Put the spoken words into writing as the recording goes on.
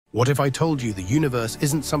What if I told you the universe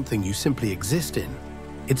isn't something you simply exist in?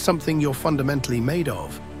 It's something you're fundamentally made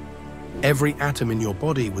of. Every atom in your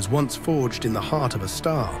body was once forged in the heart of a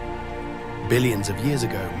star. Billions of years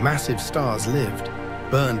ago, massive stars lived,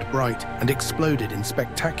 burned bright, and exploded in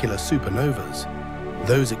spectacular supernovas.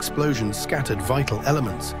 Those explosions scattered vital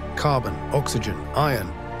elements, carbon, oxygen, iron,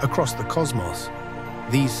 across the cosmos.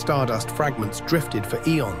 These stardust fragments drifted for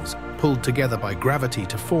eons, pulled together by gravity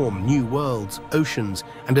to form new worlds, oceans,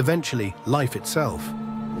 and eventually life itself.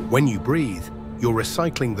 When you breathe, you're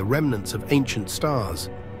recycling the remnants of ancient stars.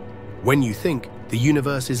 When you think, the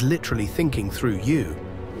universe is literally thinking through you.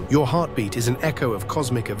 Your heartbeat is an echo of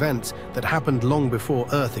cosmic events that happened long before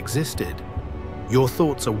Earth existed. Your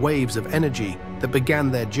thoughts are waves of energy that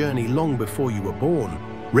began their journey long before you were born,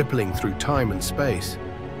 rippling through time and space.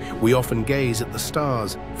 We often gaze at the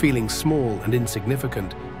stars, feeling small and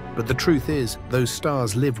insignificant, but the truth is, those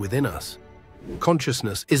stars live within us.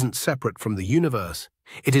 Consciousness isn't separate from the universe.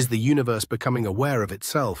 It is the universe becoming aware of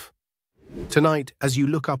itself. Tonight, as you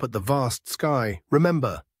look up at the vast sky,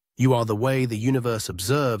 remember, you are the way the universe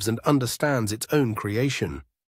observes and understands its own creation.